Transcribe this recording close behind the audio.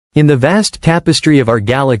In the vast tapestry of our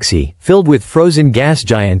galaxy, filled with frozen gas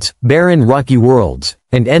giants, barren rocky worlds,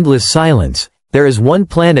 and endless silence, there is one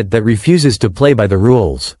planet that refuses to play by the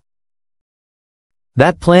rules.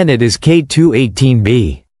 That planet is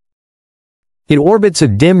K2-18B. It orbits a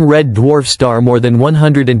dim red dwarf star more than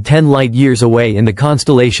 110 light-years away in the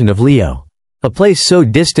constellation of Leo, a place so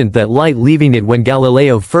distant that light leaving it when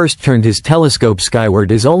Galileo first turned his telescope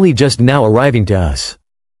skyward is only just now arriving to us.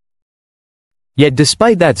 Yet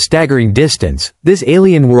despite that staggering distance, this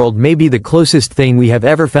alien world may be the closest thing we have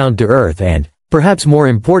ever found to Earth and, perhaps more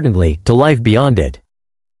importantly, to life beyond it.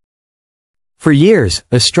 For years,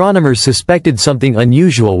 astronomers suspected something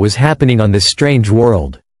unusual was happening on this strange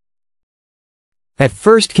world. At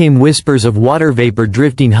first came whispers of water vapor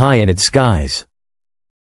drifting high in its skies.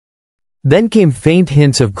 Then came faint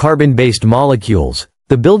hints of carbon-based molecules,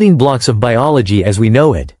 the building blocks of biology as we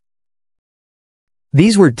know it.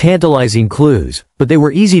 These were tantalizing clues, but they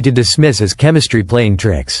were easy to dismiss as chemistry playing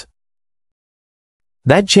tricks.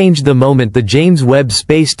 That changed the moment the James Webb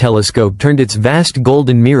Space Telescope turned its vast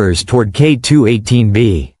golden mirrors toward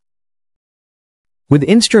K2-18B. With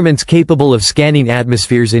instruments capable of scanning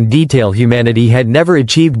atmospheres in detail humanity had never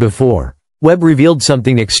achieved before, Webb revealed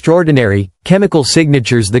something extraordinary, chemical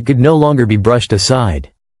signatures that could no longer be brushed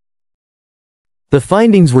aside. The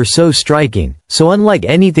findings were so striking, so unlike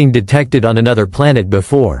anything detected on another planet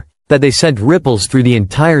before, that they sent ripples through the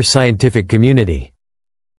entire scientific community.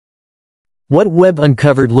 What Webb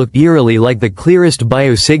uncovered looked eerily like the clearest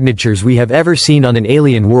biosignatures we have ever seen on an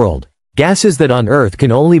alien world, gases that on Earth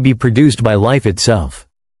can only be produced by life itself.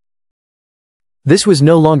 This was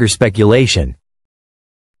no longer speculation.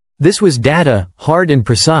 This was data, hard and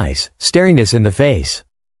precise, staring us in the face.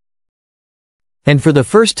 And for the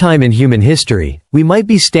first time in human history, we might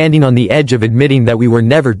be standing on the edge of admitting that we were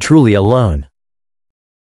never truly alone.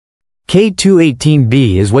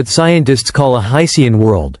 K2-18b is what scientists call a Hycean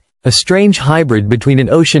world, a strange hybrid between an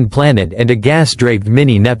ocean planet and a gas-draped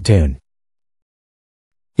mini-Neptune.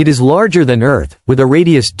 It is larger than Earth, with a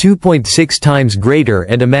radius 2.6 times greater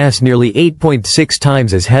and a mass nearly 8.6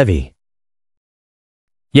 times as heavy.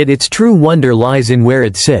 Yet its true wonder lies in where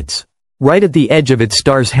it sits, right at the edge of its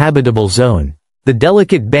star's habitable zone, the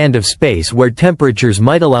delicate band of space where temperatures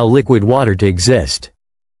might allow liquid water to exist.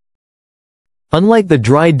 Unlike the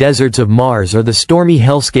dry deserts of Mars or the stormy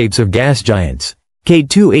hellscapes of gas giants,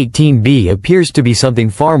 K2-18b appears to be something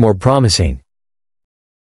far more promising.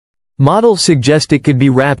 Models suggest it could be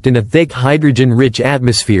wrapped in a thick hydrogen-rich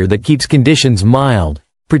atmosphere that keeps conditions mild,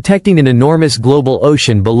 protecting an enormous global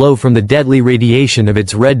ocean below from the deadly radiation of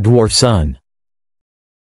its red dwarf sun.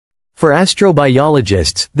 For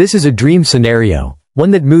astrobiologists, this is a dream scenario, one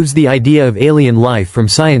that moves the idea of alien life from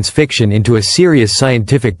science fiction into a serious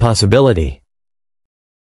scientific possibility.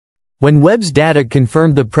 When Webb's data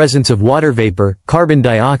confirmed the presence of water vapor, carbon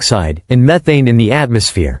dioxide, and methane in the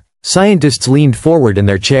atmosphere, scientists leaned forward in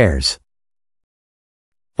their chairs.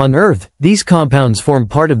 On Earth, these compounds form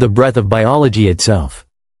part of the breath of biology itself.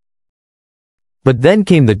 But then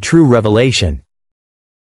came the true revelation.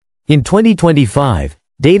 In 2025,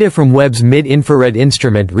 data from Webb's mid-infrared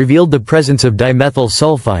instrument revealed the presence of dimethyl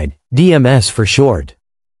sulfide, DMS for short.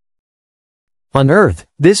 On Earth,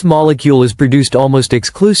 this molecule is produced almost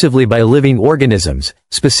exclusively by living organisms,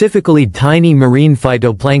 specifically tiny marine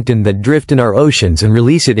phytoplankton that drift in our oceans and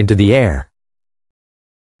release it into the air.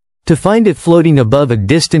 To find it floating above a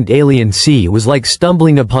distant alien sea was like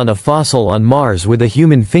stumbling upon a fossil on Mars with a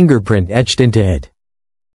human fingerprint etched into it.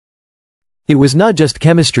 It was not just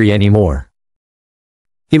chemistry anymore.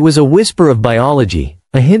 It was a whisper of biology,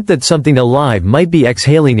 a hint that something alive might be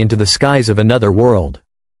exhaling into the skies of another world.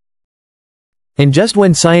 And just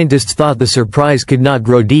when scientists thought the surprise could not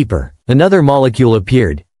grow deeper, another molecule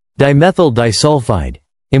appeared, dimethyl disulfide,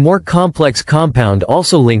 a more complex compound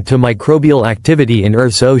also linked to microbial activity in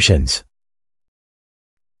Earth's oceans.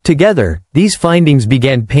 Together, these findings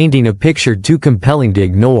began painting a picture too compelling to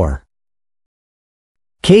ignore.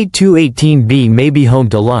 K2-18b may be home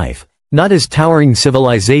to life, not as towering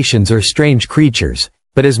civilizations or strange creatures,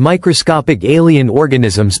 but as microscopic alien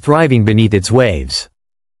organisms thriving beneath its waves.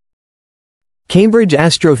 Cambridge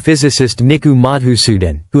astrophysicist Niku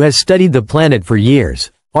Madhusudan, who has studied the planet for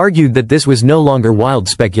years, argued that this was no longer wild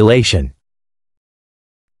speculation.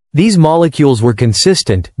 These molecules were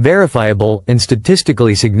consistent, verifiable, and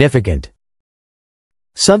statistically significant.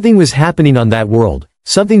 Something was happening on that world,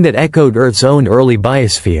 something that echoed Earth's own early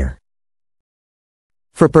biosphere.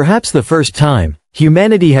 For perhaps the first time,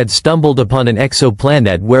 humanity had stumbled upon an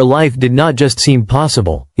exoplanet where life did not just seem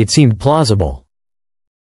possible, it seemed plausible.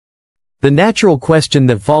 The natural question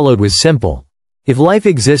that followed was simple. If life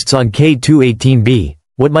exists on K2-18b,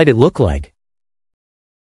 what might it look like?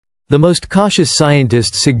 The most cautious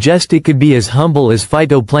scientists suggest it could be as humble as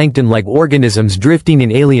phytoplankton-like organisms drifting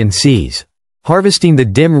in alien seas, harvesting the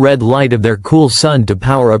dim red light of their cool sun to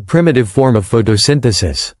power a primitive form of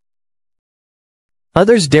photosynthesis.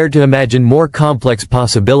 Others dare to imagine more complex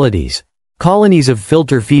possibilities, colonies of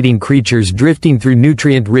filter-feeding creatures drifting through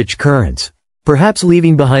nutrient-rich currents, perhaps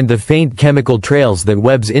leaving behind the faint chemical trails that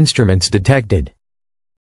Webb's instruments detected.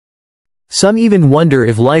 Some even wonder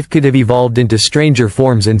if life could have evolved into stranger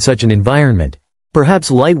forms in such an environment, perhaps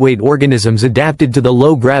lightweight organisms adapted to the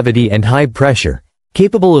low gravity and high pressure,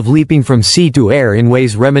 capable of leaping from sea to air in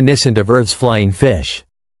ways reminiscent of Earth's flying fish.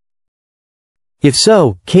 If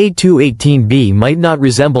so, K2-18B might not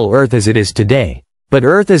resemble Earth as it is today, but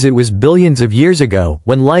Earth as it was billions of years ago,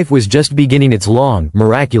 when life was just beginning its long,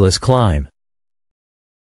 miraculous climb.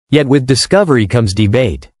 Yet with discovery comes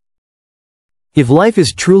debate. If life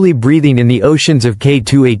is truly breathing in the oceans of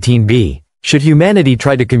K2-18B, should humanity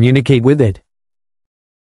try to communicate with it?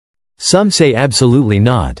 Some say absolutely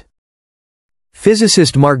not.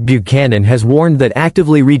 Physicist Mark Buchanan has warned that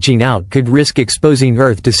actively reaching out could risk exposing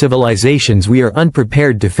Earth to civilizations we are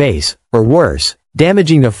unprepared to face, or worse,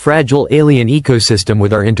 damaging a fragile alien ecosystem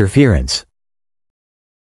with our interference.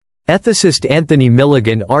 Ethicist Anthony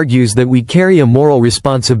Milligan argues that we carry a moral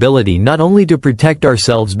responsibility not only to protect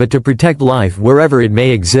ourselves but to protect life wherever it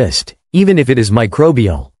may exist, even if it is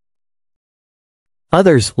microbial.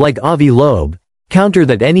 Others, like Avi Loeb, counter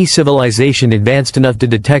that any civilization advanced enough to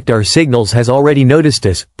detect our signals has already noticed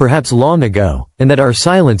us, perhaps long ago, and that our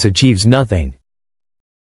silence achieves nothing.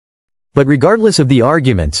 But regardless of the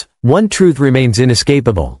arguments, one truth remains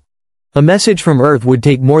inescapable. A message from Earth would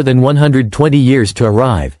take more than 120 years to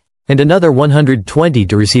arrive, and another 120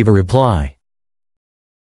 to receive a reply.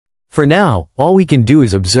 For now, all we can do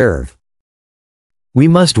is observe. We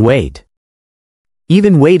must wait.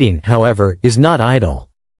 Even waiting, however, is not idle.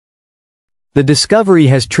 The discovery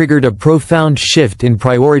has triggered a profound shift in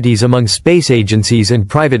priorities among space agencies and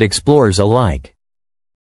private explorers alike.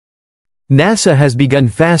 NASA has begun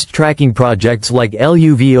fast-tracking projects like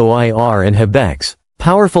LUVOIR and HABEX,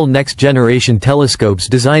 powerful next-generation telescopes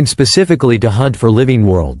designed specifically to hunt for living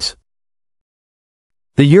worlds.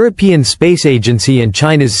 The European Space Agency and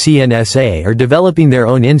China's CNSA are developing their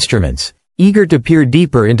own instruments, eager to peer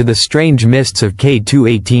deeper into the strange mists of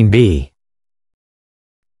K2-18B.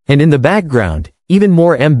 And in the background, even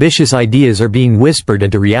more ambitious ideas are being whispered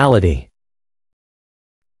into reality.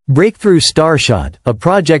 Breakthrough Starshot, a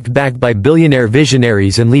project backed by billionaire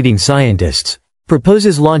visionaries and leading scientists,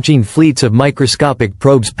 proposes launching fleets of microscopic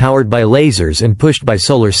probes powered by lasers and pushed by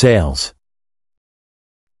solar sails.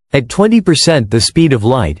 At 20% the speed of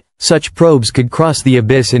light, such probes could cross the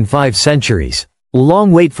abyss in 5 centuries, a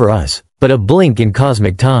long wait for us, but a blink in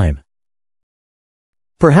cosmic time.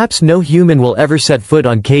 Perhaps no human will ever set foot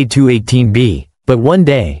on K2-18B, but one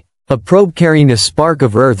day, a probe carrying a spark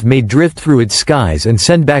of Earth may drift through its skies and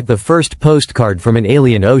send back the first postcard from an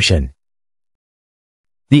alien ocean.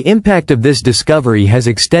 The impact of this discovery has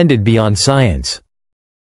extended beyond science.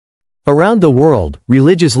 Around the world,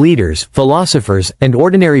 religious leaders, philosophers, and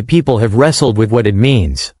ordinary people have wrestled with what it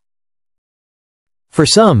means. For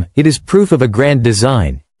some, it is proof of a grand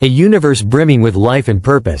design, a universe brimming with life and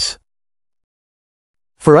purpose.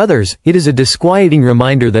 For others, it is a disquieting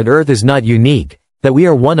reminder that Earth is not unique, that we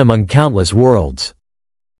are one among countless worlds.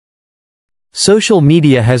 Social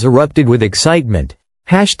media has erupted with excitement,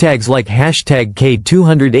 hashtags like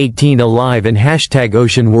 #K218Alive and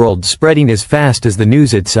 #OceanWorld spreading as fast as the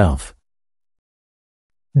news itself.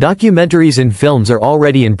 Documentaries and films are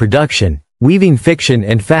already in production, weaving fiction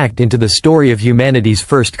and fact into the story of humanity's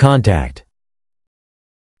first contact.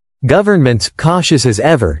 Governments, cautious as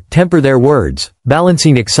ever, temper their words,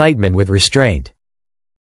 balancing excitement with restraint.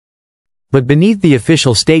 But beneath the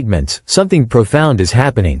official statements, something profound is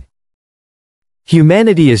happening.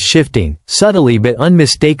 Humanity is shifting, subtly but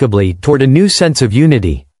unmistakably, toward a new sense of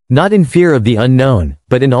unity, not in fear of the unknown,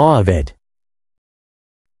 but in awe of it.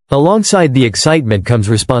 Alongside the excitement comes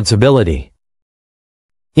responsibility.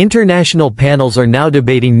 International panels are now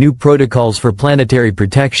debating new protocols for planetary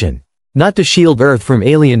protection, not to shield Earth from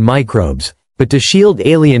alien microbes, but to shield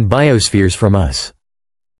alien biospheres from us.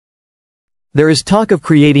 There is talk of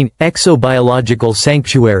creating exobiological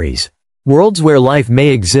sanctuaries, worlds where life may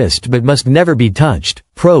exist but must never be touched,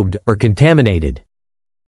 probed, or contaminated.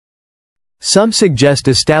 Some suggest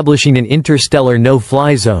establishing an interstellar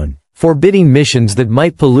no-fly zone, forbidding missions that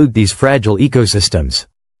might pollute these fragile ecosystems.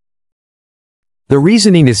 The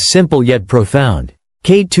reasoning is simple yet profound.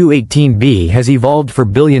 K2-18B has evolved for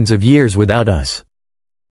billions of years without us.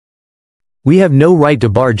 We have no right to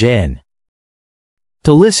barge in.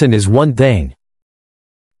 To listen is one thing.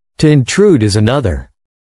 To intrude is another.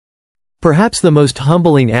 Perhaps the most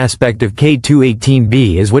humbling aspect of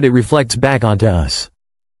K2-18B is what it reflects back onto us.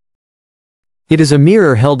 It is a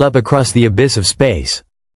mirror held up across the abyss of space.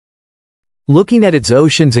 Looking at its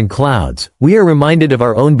oceans and clouds, we are reminded of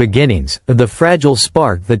our own beginnings, of the fragile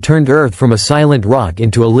spark that turned Earth from a silent rock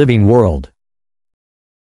into a living world.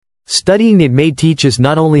 Studying it may teach us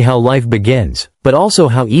not only how life begins, but also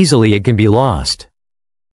how easily it can be lost.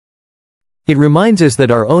 It reminds us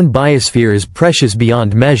that our own biosphere is precious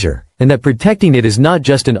beyond measure, and that protecting it is not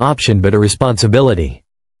just an option but a responsibility.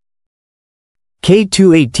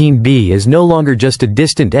 K2-18B is no longer just a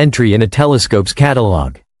distant entry in a telescope's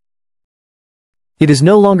catalog. It is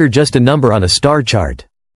no longer just a number on a star chart.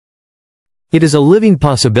 It is a living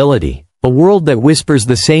possibility, a world that whispers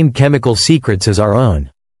the same chemical secrets as our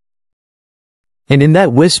own. And in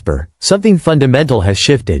that whisper, something fundamental has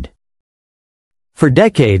shifted. For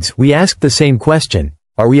decades, we asked the same question: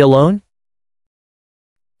 are we alone?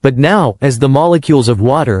 But now, as the molecules of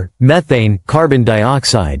water, methane, carbon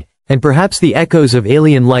dioxide, and perhaps the echoes of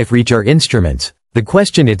alien life reach our instruments, the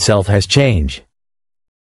question itself has changed.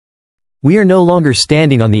 We are no longer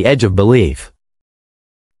standing on the edge of belief.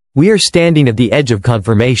 We are standing at the edge of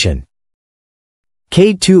confirmation.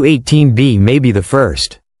 K2-18B may be the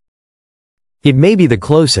first. It may be the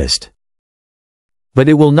closest. But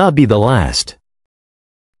it will not be the last.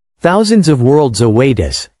 Thousands of worlds await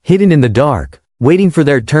us, hidden in the dark, waiting for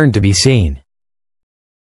their turn to be seen.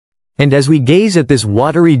 And as we gaze at this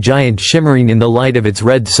watery giant shimmering in the light of its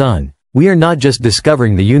red sun, we are not just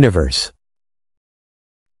discovering the universe.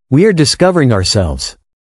 We are discovering ourselves.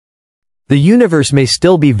 The universe may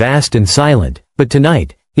still be vast and silent, but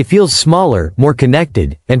tonight, it feels smaller, more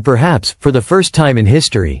connected, and perhaps, for the first time in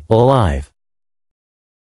history, alive.